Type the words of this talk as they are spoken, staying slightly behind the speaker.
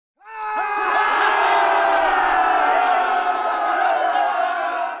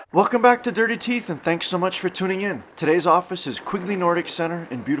Welcome back to Dirty Teeth, and thanks so much for tuning in. Today's office is Quigley Nordic Center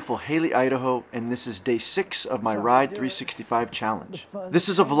in beautiful Haley, Idaho, and this is day 6 of my Ride 365 challenge. This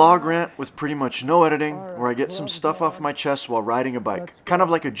is a vlog rant with pretty much no editing, where I get some stuff off my chest while riding a bike, kind of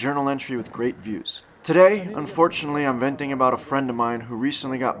like a journal entry with great views. Today, unfortunately, I'm venting about a friend of mine who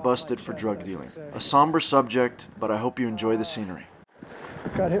recently got busted for drug dealing. A somber subject, but I hope you enjoy the scenery.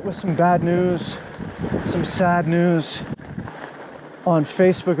 Got hit with some bad news, some sad news on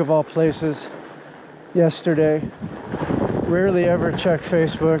Facebook of all places yesterday. Rarely ever check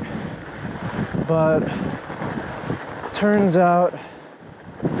Facebook, but turns out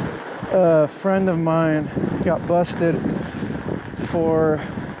a friend of mine got busted for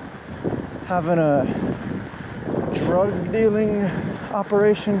having a drug dealing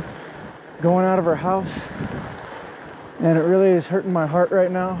operation going out of her house, and it really is hurting my heart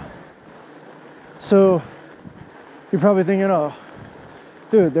right now. So you're probably thinking, oh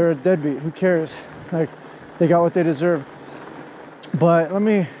dude, they're a deadbeat, who cares? Like, they got what they deserve. But let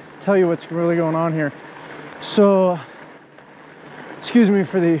me tell you what's really going on here. So, excuse me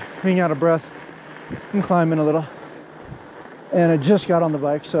for the being out of breath. I'm climbing a little. And I just got on the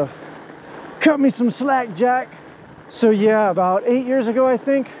bike, so cut me some slack, Jack. So yeah, about 8 years ago, I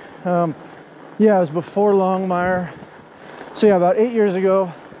think. Yeah, it was before Longmire. So yeah, about 8 years ago,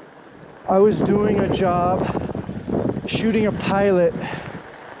 I was doing a job shooting a pilot,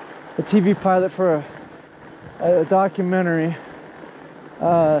 a TV pilot for a documentary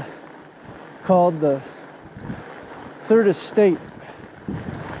called The Third Estate,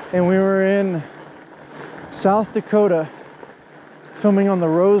 and we were in South Dakota filming on the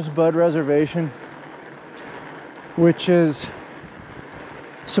Rosebud Reservation, which is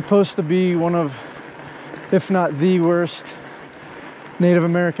supposed to be one of, if not the worst, Native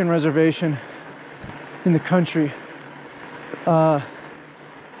American reservation in the country.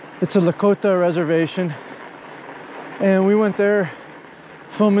 It's a Lakota reservation, and we went there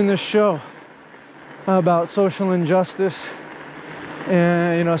filming this show about social injustice,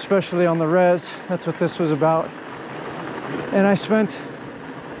 and you know, especially on the res. That's what this was about. And I spent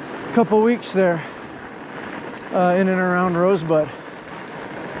a couple weeks there in and around Rosebud.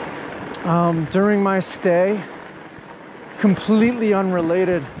 During my stay, completely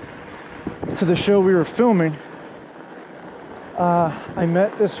unrelated to the show we were filming, I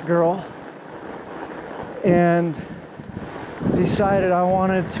met this girl and decided I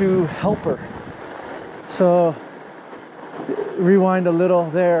wanted to help her. So, rewind a little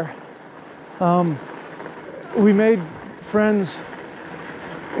there. We made friends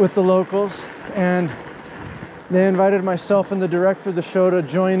with the locals, and they invited myself and the director of the show to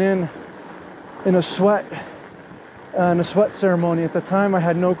join in a sweat ceremony. At the time, I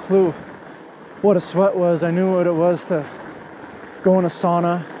had no clue what a sweat was. I knew what it was to go in a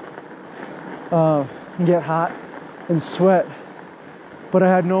sauna and get hot and sweat, but I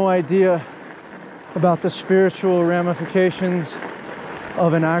had no idea about the spiritual ramifications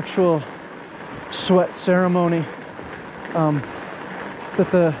of an actual sweat ceremony that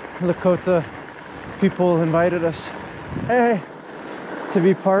the Lakota people invited us to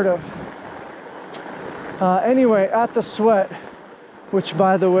be part of. Anyway, at the sweat, which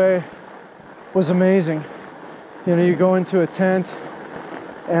by the way was amazing. You know, you go into a tent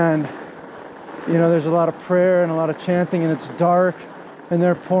and, you know, there's a lot of prayer and a lot of chanting, and it's dark, and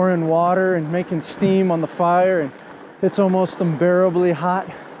they're pouring water and making steam on the fire, and it's almost unbearably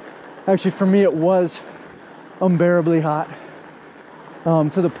hot. Actually, for me, it was unbearably hot,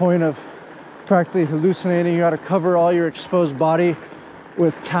 to the point of practically hallucinating. You got to cover all your exposed body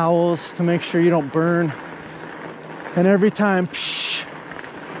with towels to make sure you don't burn. And every time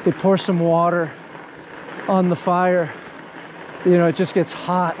they pour some water on the fire, you know, it just gets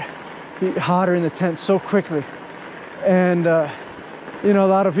hotter in the tent so quickly. And you know, a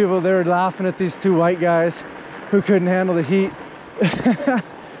lot of people, they were laughing at these two white guys who couldn't handle the heat.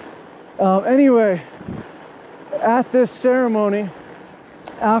 Anyway, at this ceremony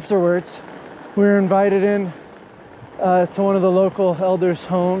afterwards, we were invited in to one of the local elders'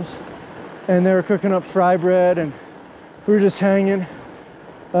 homes, and they were cooking up fry bread, and we were just hanging,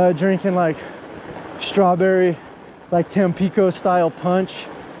 drinking like strawberry, like Tampico style punch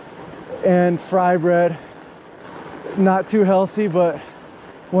and fry bread. Not too healthy, but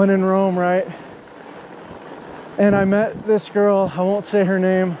when in Rome, right? And I met this girl, I won't say her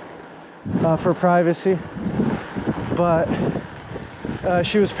name for privacy, but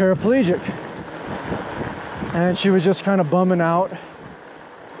she was paraplegic, and she was just kind of bumming out,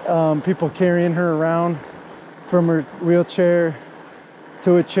 people carrying her around from her wheelchair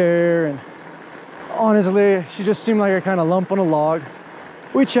to a chair, and honestly, she just seemed like a kind of lump on a log.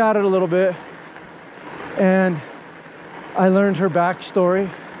 we chatted a little bit, and I learned her backstory,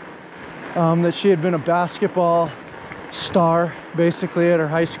 that she had been a basketball star basically at her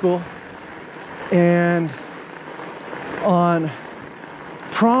high school, and on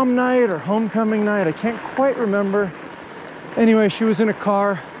prom night or homecoming night, I can't quite remember. Anyway, she was in a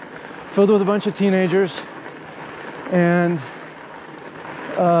car filled with a bunch of teenagers, and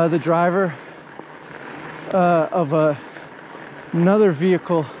the driver of another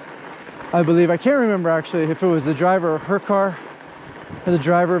vehicle, I believe, I can't remember actually if it was the driver of her car or the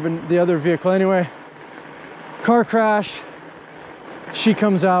driver of the other vehicle. Anyway, car crash, she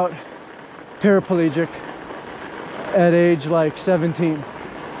comes out paraplegic at age like 17.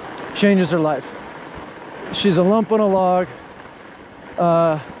 Changes her life. She's a lump on a log,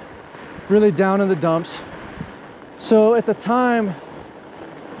 really down in the dumps. So at the time,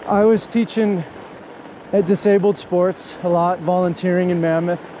 I was teaching at Disabled Sports a lot, volunteering in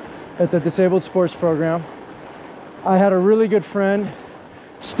Mammoth at the Disabled Sports program. I had a really good friend,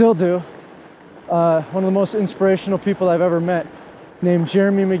 still do, one of the most inspirational people I've ever met, named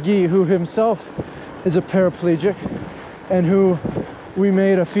Jeremy McGee, who himself is a paraplegic, and who we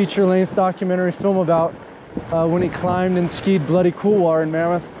made a feature-length documentary film about when he climbed and skied Bloody Couloir in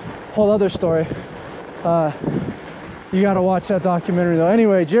Mammoth. Whole other story. You gotta watch that documentary though.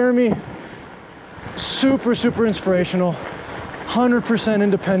 Anyway, Jeremy, super inspirational, 100%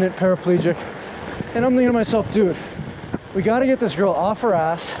 independent paraplegic. And I'm thinking to myself, dude, we gotta get this girl off her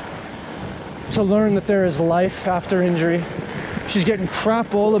ass to learn that there is life after injury. She's getting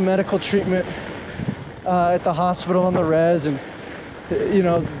crapola medical treatment at the hospital on the res, and you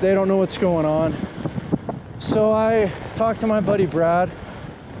know, they don't know what's going on. So I talked to my buddy Brad,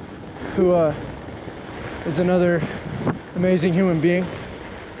 who is another amazing human being,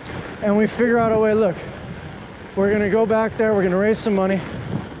 and we figure out a way. Look, we're gonna go back there, we're gonna raise some money,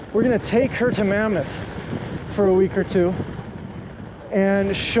 we're gonna take her to Mammoth for a week or two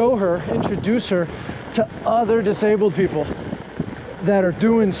and show her, introduce her to other disabled people that are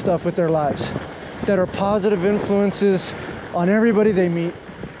doing stuff with their lives, that are positive influences on everybody they meet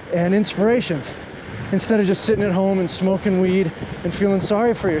and inspirations, instead of just sitting at home and smoking weed and feeling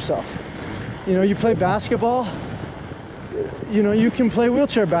sorry for yourself. You know, you play basketball, you know, you can play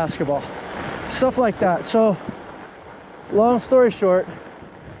wheelchair basketball, stuff like that. So long story short,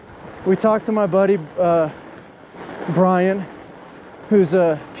 we talked to my buddy Brian, who's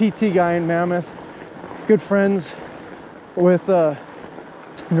a PT guy in Mammoth, good friends with a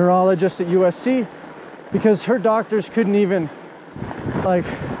neurologist at USC, because her doctors couldn't even, like,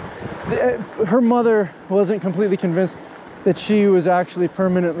 her mother wasn't completely convinced that she was actually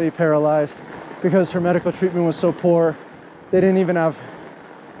permanently paralyzed because her medical treatment was so poor. They didn't even have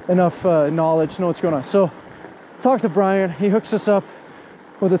enough knowledge to know what's going on. So talk to Brian, he hooks us up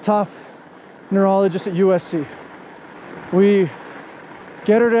with a top neurologist at USC. We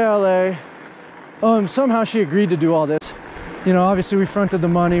get her to LA. Oh, and somehow she agreed to do all this. You know, obviously we fronted the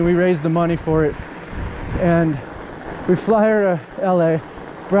money, we raised the money for it, and we fly her to LA.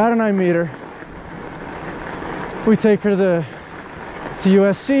 Brad and I meet her. We take her to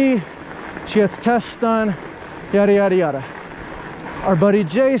USC. She gets tests done, yada yada yada. Our buddy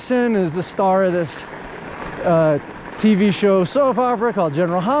Jason is the star of this TV show soap opera called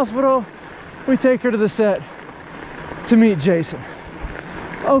General Hospital. We take her to the set to meet Jason.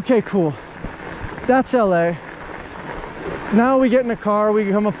 Okay, cool. That's LA. Now we get in a car, we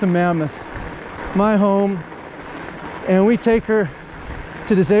come up to Mammoth, my home, and we take her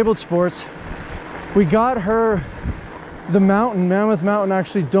to Disabled Sports. We got her the mountain. Mammoth Mountain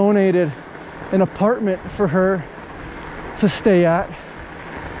actually donated an apartment for her to stay at.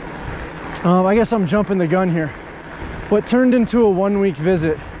 I guess I'm jumping the gun here. What turned into a 1-week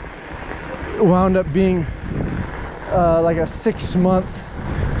visit wound up being like a 6-month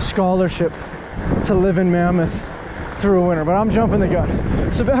scholarship to live in Mammoth through a winter, but I'm jumping the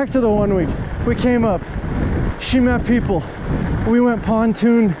gun. So back to the 1 week. We came up, she met people. We went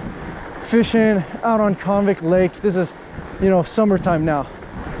pontoon fishing out on Convict Lake. This is, you know, summertime now.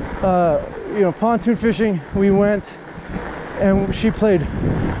 You know, pontoon fishing. We went and she played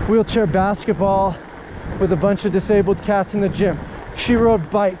wheelchair basketball with a bunch of disabled cats in the gym. She rode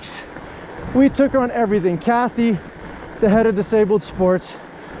bikes. We took her on everything. Kathy, the head of Disabled Sports,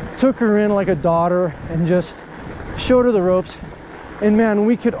 took her in like a daughter and just showed her the ropes. And man,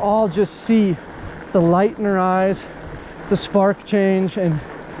 we could all just see the light in her eyes, the spark change. And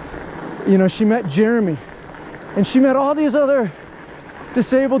you know, she met Jeremy, and she met all these other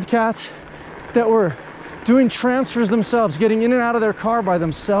disabled cats that were doing transfers themselves, getting in and out of their car by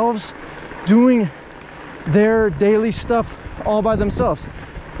themselves, doing their daily stuff all by themselves.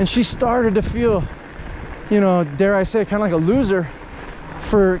 And she started to feel, you know, dare I say, kind of like a loser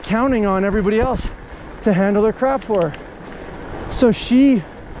for counting on everybody else to handle their crap for her. So she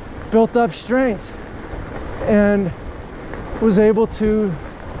built up strength and was able to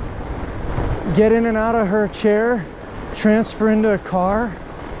get in and out of her chair, transfer into a car,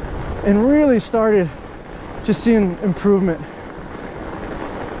 and really started just seeing improvement.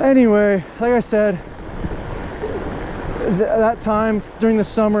 Anyway, like I said, that time during the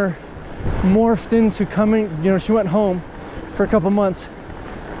summer morphed into coming, you know, she went home for a couple months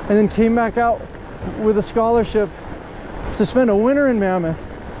and then came back out with a scholarship to spend a winter in Mammoth.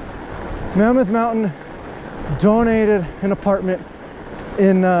 Mammoth Mountain donated an apartment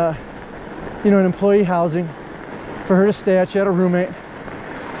in you know, an employee housing for her to stay at. She had a roommate.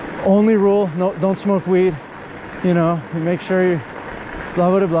 Only rule, no, don't smoke weed, you know, and make sure you blah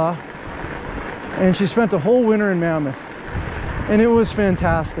blah blah. And she spent a whole winter in Mammoth, and it was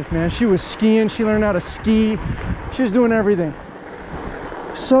fantastic, man. She was skiing, she learned how to ski, she was doing everything.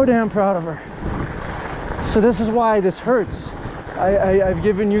 So damn proud of her. So this is why this hurts. I've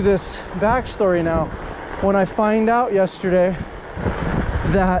given you this backstory now. When I find out yesterday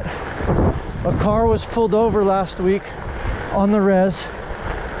that a car was pulled over last week on the res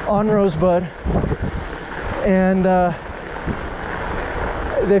on Rosebud, and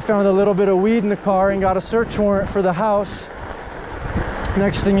they found a little bit of weed in the car and got a search warrant for the house.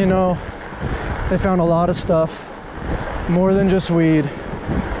 Next thing you know, they found a lot of stuff, more than just weed,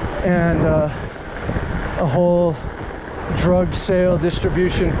 and a whole drug sale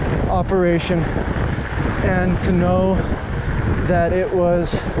distribution operation. And to know that it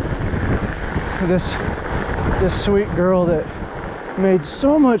was this sweet girl that made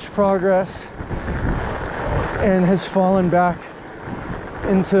so much progress and has fallen back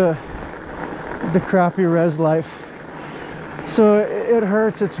into the crappy res life. So it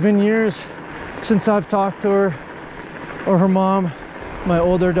hurts. It's been years since I've talked to her or her mom. My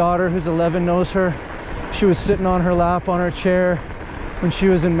older daughter, who's 11, knows her. She was sitting on her lap on her chair when she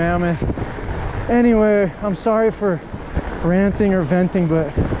was in Mammoth. Anyway, I'm sorry for ranting or venting,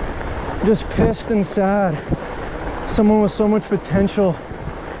 but I'm just pissed and sad. Someone with so much potential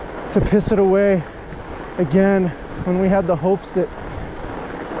to piss it away again when we had the hopes that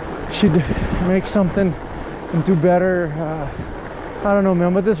she'd make something and do better. I don't know,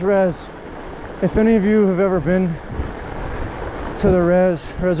 man, but this res, if any of you have ever been to the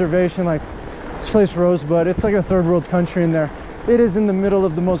reservation, like this place Rosebud, it's like a third world country in there. It is in the middle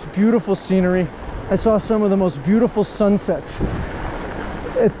of the most beautiful scenery. I saw some of the most beautiful sunsets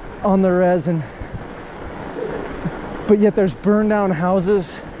on the res, but yet there's burned down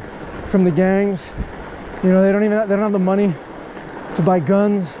houses from the gangs. You know, they don't have the money to buy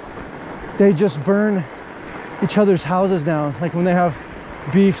guns. They just burn each other's houses down. Like when they have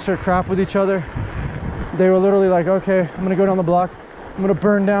beefs or crap with each other, they were literally like, okay, I'm gonna go down the block, I'm gonna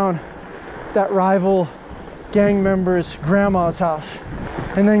burn down that rival gang member's grandma's house.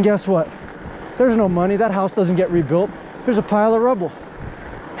 And then guess what? There's no money. That house doesn't get rebuilt. There's a pile of rubble.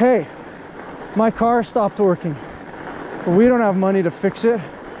 Hey, my car stopped working, but we don't have money to fix it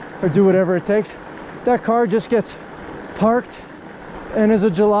or do whatever it takes. That car just gets parked and is a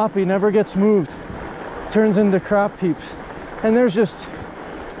jalopy, never gets moved, turns into crap heaps. And there's just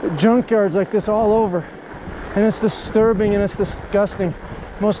junkyards like this all over, and it's disturbing and it's disgusting.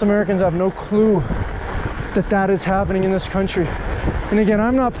 Most Americans have no clue that that is happening in this country. And again,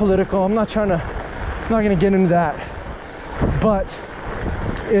 I'm not political. I'm not gonna get into that, but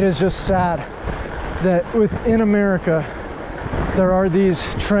it is just sad that within America there are these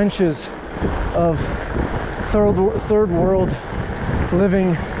trenches of third world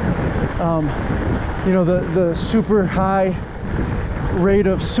living. You know, the super high rate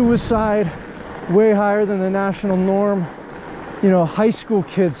of suicide, way higher than the national norm. You know, high school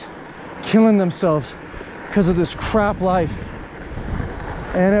kids killing themselves because of this crap life,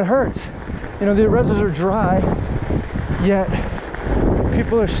 and it hurts. You know, the reses are dry, yet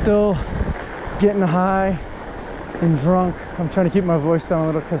people are still getting high and drunk. I'm trying to keep my voice down a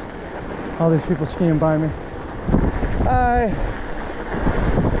little because all these people skiing by me.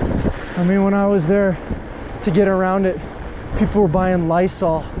 I mean, when I was there to get around it, people were buying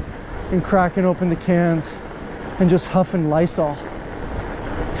Lysol and cracking open the cans and just huffing Lysol.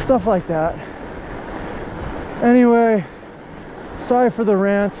 Stuff like that. Anyway, sorry for the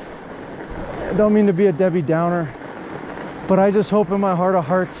rant. I don't mean to be a Debbie Downer, but I just hope in my heart of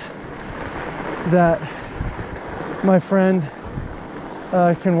hearts that my friend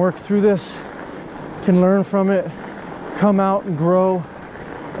can work through this, can learn from it, come out and grow,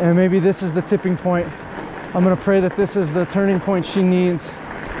 and maybe this is the tipping point I'm gonna pray that this is the turning point she needs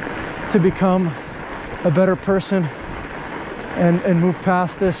to become a better person and move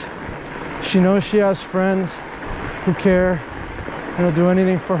past this. She knows she has friends who care and will do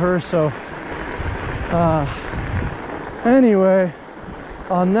anything for her. So anyway,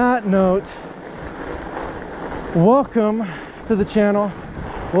 on that note, welcome to the channel.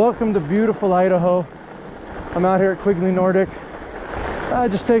 Welcome to beautiful Idaho. I'm out here at Quigley Nordic,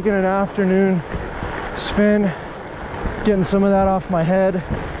 just taking an afternoon spin, getting some of that off my head,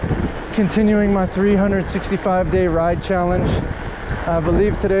 continuing my 365-day ride challenge. I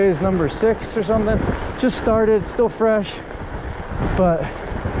believe today is number 6 or something. Just started, still fresh, but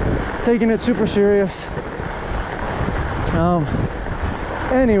taking it super serious.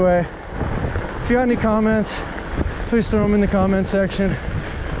 Anyway, if you got any comments, please throw them in the comment section.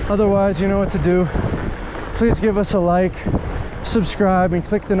 Otherwise, you know what to do. Please give us a like, subscribe, and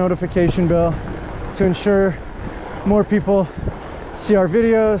click the notification bell to ensure more people see our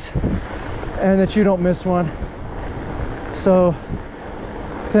videos and that you don't miss one. So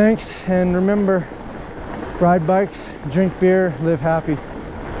thanks, and remember, ride bikes, drink beer, live happy.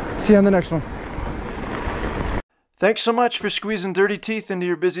 See you on the next one. Thanks so much for squeezing dirty teeth into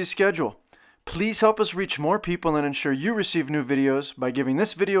your busy schedule. Please help us reach more people and ensure you receive new videos by giving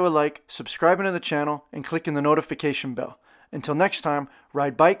this video a like, subscribing to the channel, and clicking the notification bell. Until next time,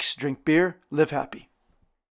 ride bikes, drink beer, live happy.